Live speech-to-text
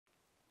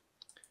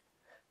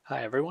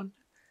Hi everyone.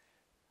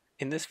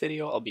 In this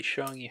video I'll be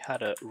showing you how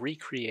to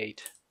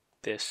recreate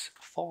this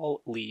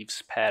fall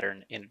leaves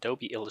pattern in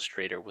Adobe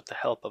Illustrator with the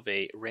help of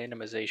a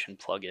randomization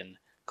plugin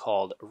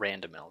called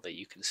Randomill that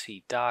you can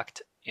see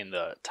docked in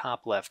the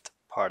top left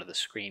part of the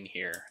screen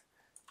here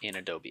in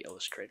Adobe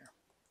Illustrator.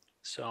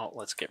 So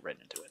let's get right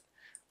into it.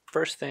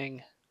 First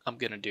thing I'm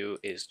going to do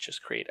is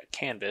just create a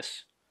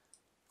canvas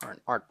or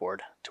an artboard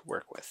to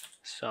work with.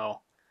 So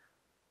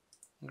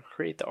I'm going to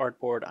create the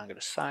artboard. I'm going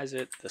to size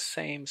it the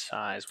same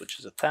size, which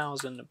is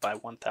 1000 by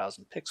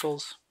 1000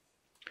 pixels.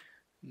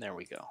 And there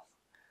we go.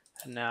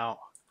 And now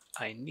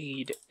I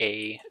need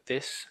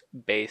this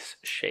base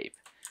shape.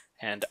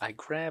 And I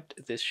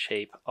grabbed this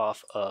shape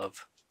off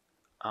of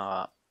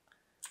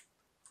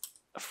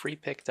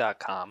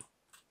freepik.com,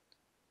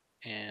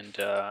 and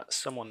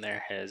someone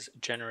there has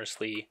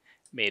generously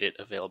made it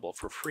available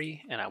for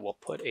free, and I will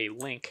put a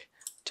link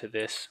to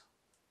this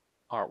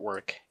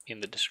artwork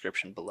in the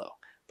description below.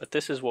 But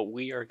this is what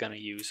we are going to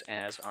use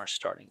as our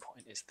starting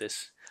point, is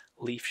this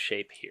leaf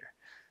shape here.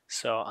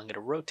 So I'm going to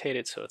rotate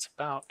it so it's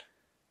about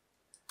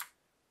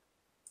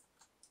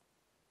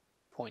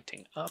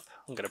pointing up.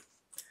 I'm going to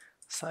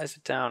size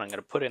it down, I'm going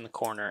to put it in the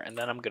corner, and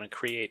then I'm going to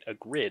create a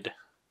grid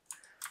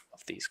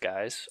of these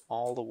guys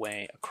all the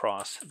way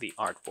across the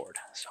artboard.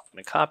 So I'm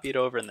going to copy it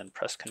over and then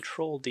press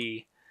Control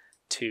D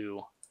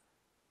to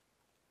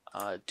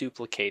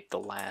duplicate the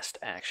last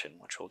action,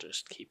 which will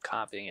just keep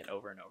copying it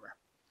over and over.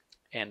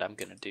 And I'm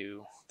going to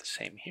do the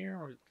same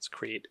here. Let's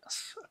create a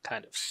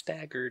kind of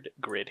staggered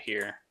grid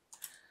here,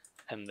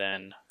 and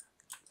then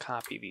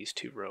copy these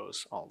two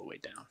rows all the way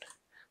down.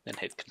 Then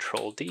hit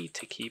Control D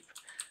to keep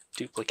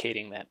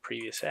duplicating that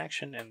previous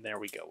action, and there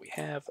we go. We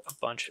have a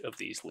bunch of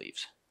these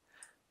leaves.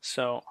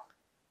 So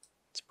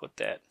let's put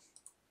that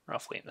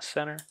roughly in the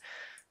center.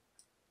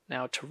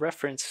 Now to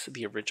reference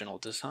the original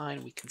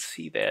design, we can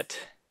see that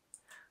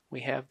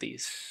we have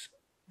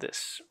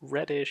this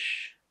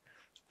reddish,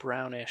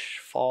 brownish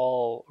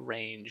fall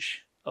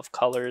range of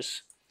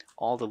colors.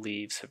 All the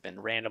leaves have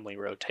been randomly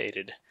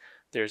rotated.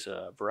 There's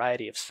a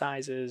variety of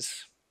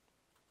sizes,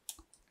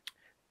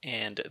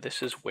 and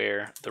this is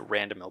where the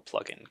Randomill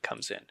plugin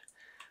comes in.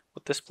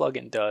 What this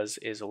plugin does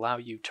is allow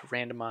you to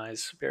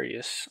randomize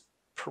various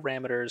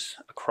parameters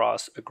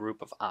across a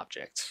group of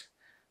objects.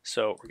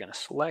 So we're going to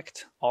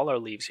select all our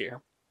leaves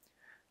here,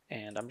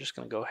 and I'm just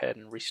going to go ahead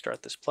and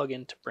restart this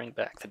plugin to bring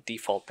back the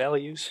default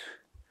values.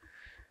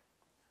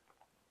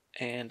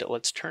 And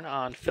let's turn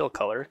on fill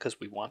color because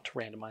we want to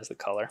randomize the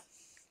color.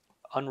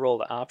 Unroll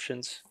the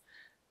options,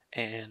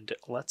 and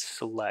let's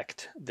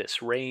select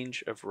this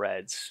range of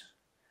reds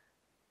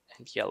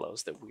and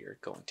yellows that we are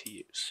going to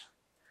use.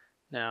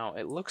 Now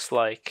it looks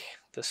like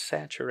the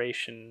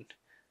saturation,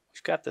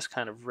 we've got this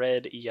kind of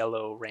red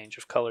yellow range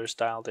of colors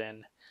dialed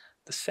in.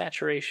 The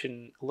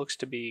saturation looks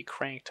to be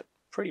cranked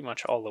pretty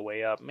much all the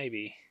way up.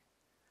 Maybe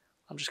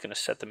I'm just going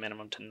to set the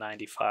minimum to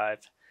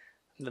 95.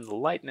 And then the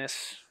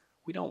lightness,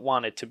 we don't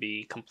want it to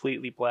be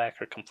completely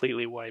black or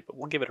completely white, but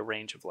we'll give it a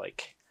range of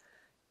like,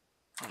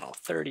 I don't know,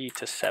 30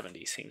 to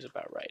 70 seems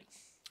about right.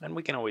 And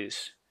we can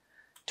always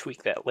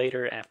tweak that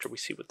later after we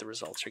see what the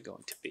results are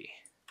going to be.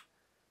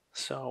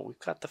 So we've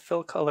got the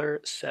fill color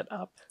set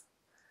up.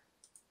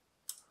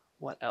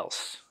 What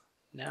else?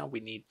 Now we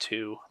need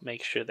to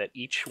make sure that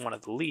each one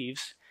of the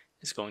leaves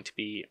is going to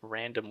be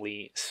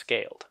randomly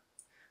scaled.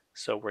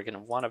 So we're going to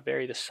want to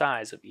vary the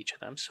size of each of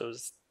them so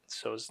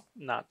as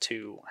not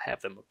to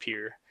have them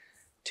appear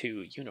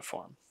too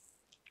uniform.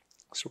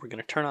 So we're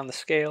going to turn on the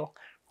scale,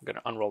 we're going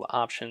to unroll the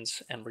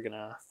options, and we're going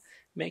to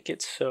make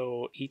it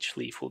so each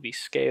leaf will be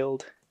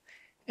scaled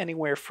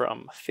anywhere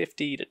from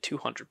 50 to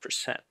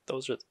 200%.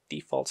 Those are the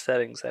default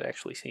settings. That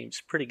actually seems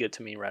pretty good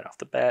to me right off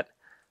the bat.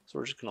 So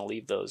we're just going to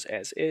leave those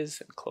as is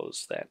and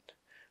close that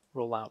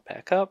rollout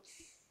back up.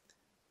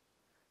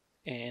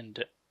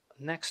 And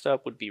next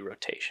up would be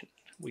rotation.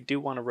 We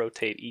do want to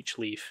rotate each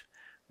leaf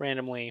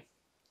randomly,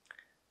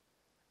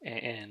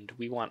 and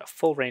we want a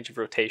full range of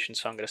rotation,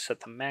 so I'm going to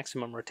set the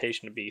maximum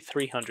rotation to be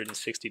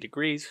 360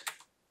 degrees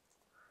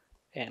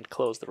and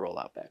close the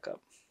rollout back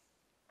up.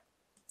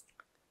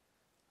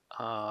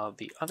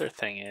 The other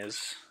thing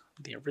is,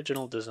 the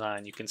original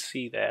design, you can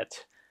see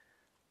that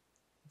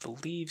the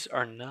leaves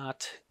are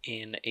not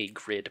in a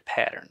grid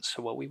pattern.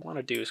 So what we want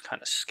to do is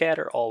kind of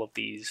scatter all of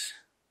these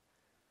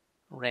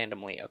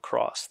randomly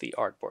across the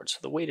artboard. So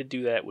the way to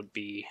do that would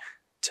be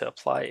to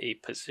apply a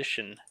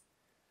position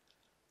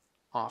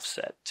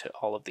offset to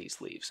all of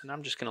these leaves. And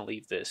I'm just going to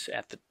leave this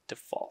at the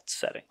default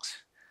settings.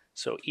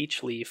 So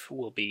each leaf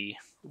will be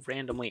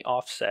randomly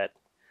offset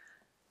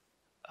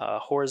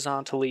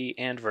horizontally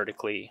and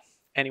vertically,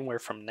 anywhere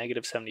from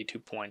 -72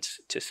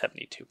 points to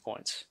 72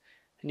 points.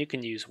 And you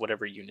can use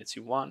whatever units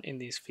you want in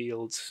these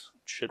fields.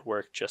 It should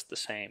work just the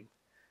same.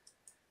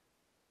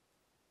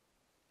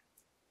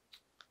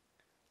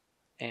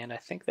 And I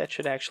think that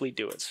should actually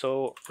do it.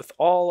 So with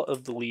all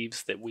of the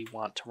leaves that we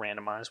want to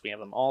randomize, we have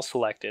them all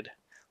selected.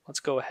 Let's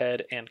go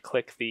ahead and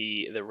click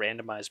the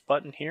randomize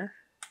button here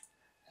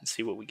and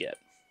see what we get.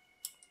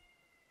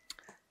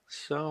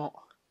 So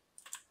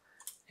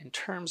In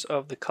terms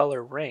of the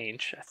color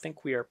range, I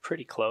think we are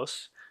pretty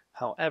close.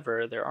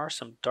 However, there are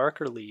some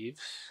darker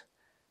leaves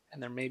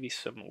and there may be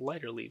some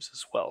lighter leaves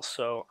as well.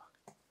 So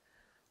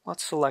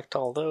let's select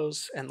all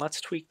those and let's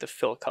tweak the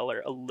fill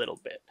color a little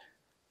bit.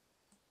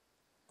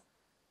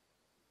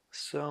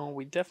 So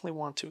we definitely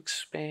want to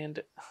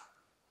expand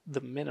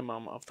the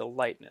minimum of the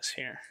lightness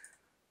here.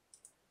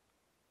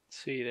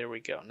 See, there we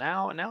go.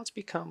 Now it's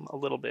become a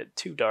little bit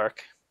too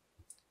dark,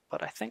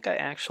 but I think I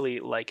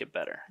actually like it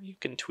better. You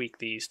can tweak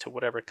these to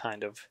whatever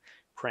kind of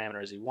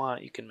parameters you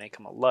want. You can make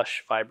them a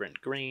lush,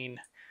 vibrant green.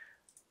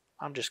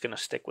 I'm just going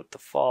to stick with the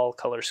fall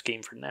color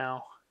scheme for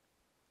now.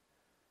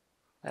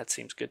 That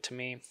seems good to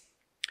me.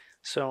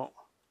 So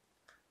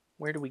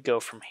where do we go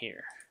from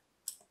here?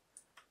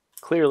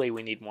 Clearly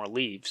we need more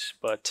leaves,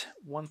 but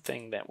one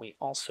thing that we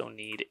also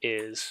need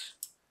is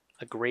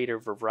a greater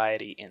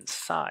variety in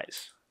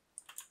size,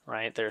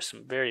 right? There are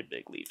some very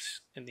big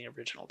leaves in the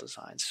original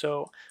design.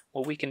 So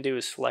what we can do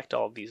is select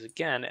all of these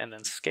again and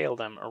then scale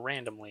them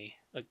randomly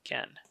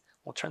again.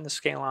 We'll turn the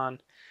scale on.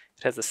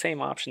 It has the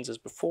same options as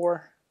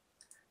before,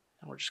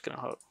 and we're just going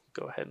to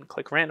go ahead and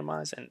click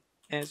randomize, and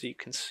as you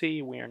can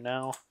see, we are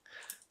now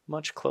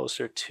much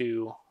closer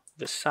to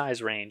the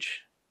size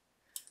range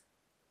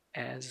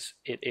as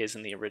it is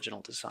in the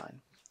original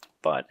design,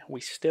 but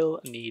we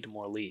still need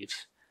more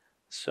leaves.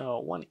 So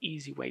one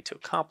easy way to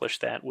accomplish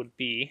that would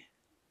be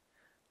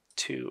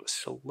to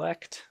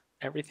select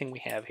everything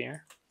we have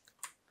here.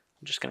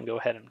 I'm just going to go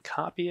ahead and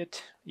copy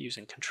it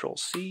using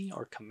Control-C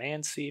or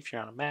Command-C if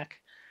you're on a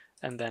Mac,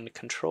 and then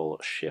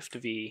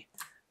Control-Shift-V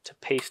to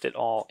paste it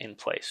all in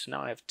place.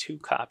 Now I have 2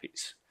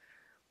 copies,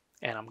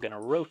 and I'm going to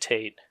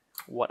rotate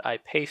what I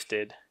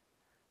pasted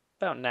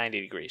about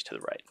 90 degrees to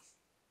the right.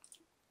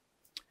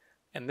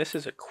 And this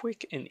is a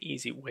quick and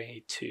easy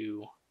way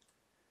to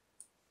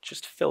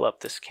just fill up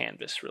this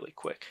canvas really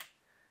quick.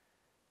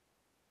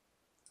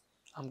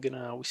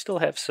 We still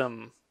have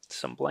some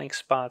blank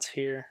spots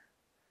here.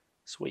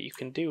 So what you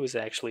can do is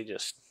actually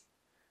just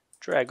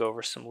drag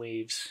over some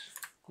leaves.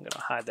 I'm going to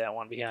hide that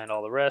one behind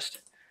all the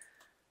rest.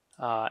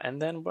 And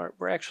then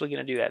we're actually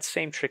going to do that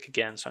same trick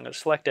again. So I'm going to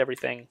select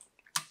everything,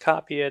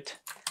 copy it,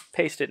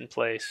 paste it in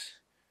place,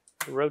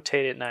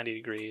 rotate it 90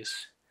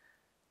 degrees.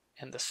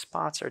 And the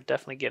spots are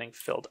definitely getting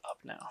filled up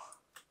now.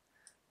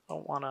 I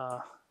don't want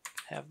to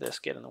have this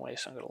get in the way,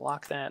 so I'm going to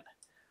lock that.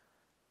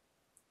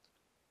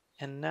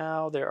 And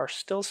now there are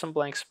still some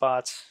blank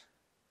spots.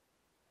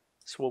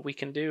 So what we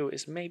can do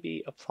is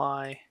maybe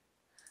apply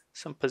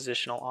some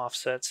positional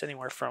offsets,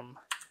 anywhere from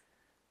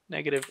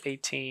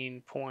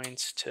 -18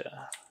 points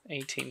to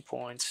 18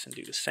 points, and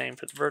do the same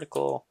for the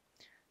vertical.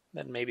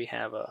 Then maybe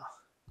have a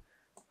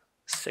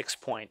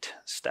 6-point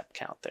step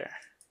count there.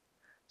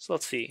 So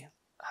let's see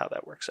how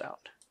that works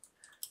out.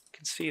 You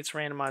can see it's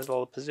randomized all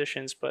the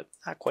positions, but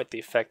not quite the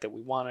effect that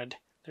we wanted.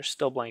 There's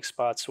still blank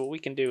spots, so what we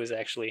can do is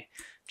actually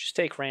just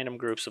take random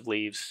groups of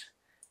leaves,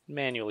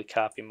 manually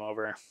copy them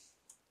over,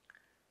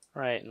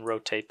 right, and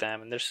rotate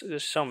them. And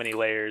there's so many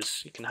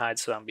layers. You can hide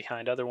some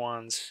behind other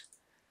ones,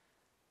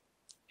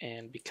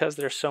 and because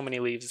there's so many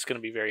leaves, it's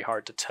going to be very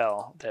hard to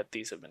tell that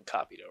these have been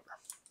copied over.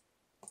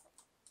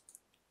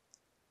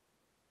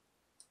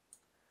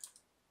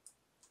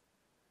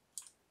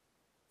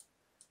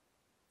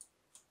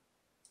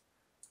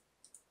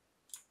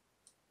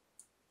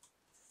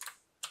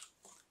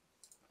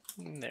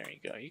 And there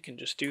you go. You can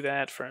just do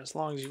that for as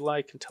long as you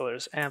like until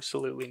there's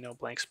absolutely no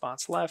blank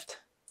spots left.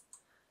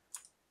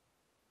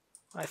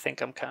 I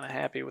think I'm kind of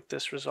happy with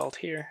this result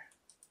here.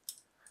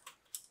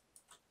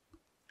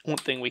 One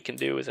thing we can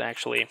do is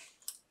actually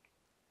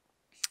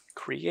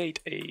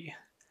create a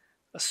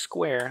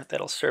square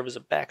that'll serve as a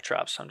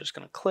backdrop. So I'm just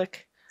going to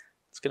click.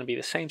 It's going to be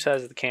the same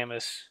size as the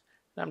canvas.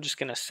 And I'm just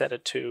going to set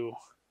it to,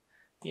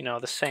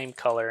 the same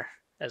color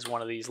as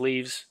one of these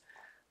leaves.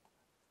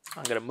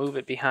 I'm going to move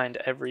it behind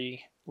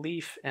every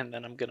leaf, and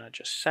then I'm going to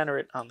just center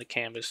it on the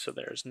canvas so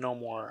there's no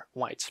more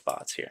white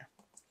spots here.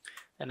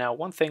 And now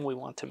one thing we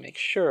want to make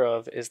sure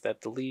of is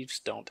that the leaves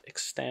don't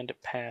extend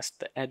past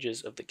the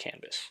edges of the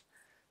canvas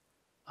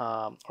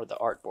or the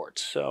artboard.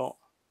 So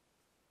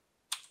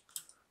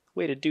the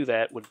way to do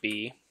that would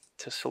be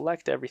to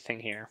select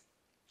everything here.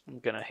 I'm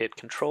going to hit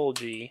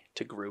Control-G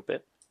to group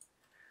it,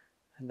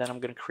 and then I'm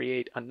going to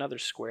create another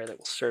square that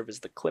will serve as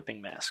the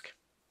clipping mask.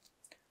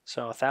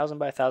 So 1000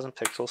 by 1000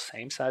 pixels,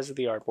 same size as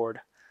the artboard.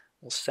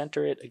 We'll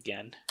center it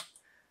again.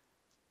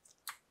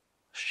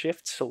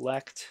 Shift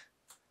select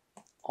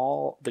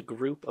all the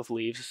group of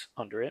leaves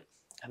under it,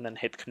 and then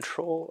hit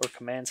Control or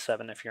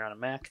Command-7 if you're on a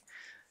Mac,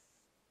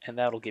 and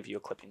that'll give you a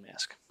clipping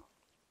mask.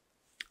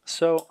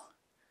 So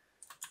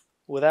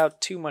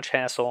without too much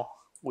hassle,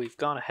 we've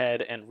gone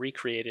ahead and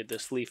recreated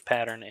this leaf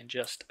pattern in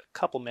just a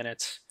couple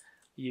minutes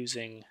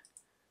using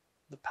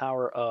the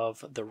power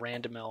of the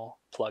Randomill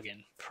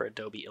plugin for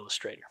Adobe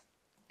Illustrator.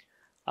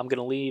 I'm going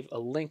to leave a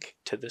link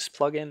to this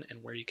plugin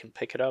and where you can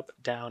pick it up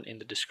down in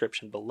the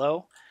description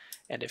below.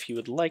 And if you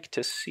would like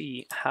to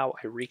see how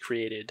I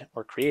recreated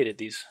or created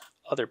these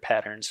other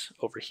patterns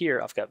over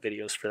here, I've got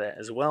videos for that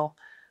as well.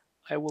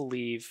 I will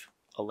leave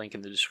a link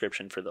in the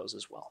description for those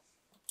as well.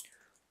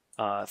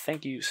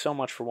 Thank you so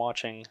much for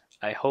watching.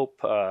 I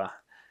hope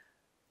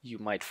you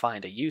might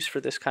find a use for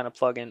this kind of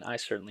plugin. I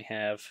certainly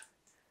have.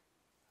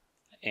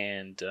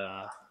 And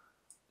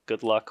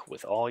good luck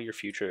with all your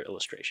future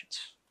illustrations.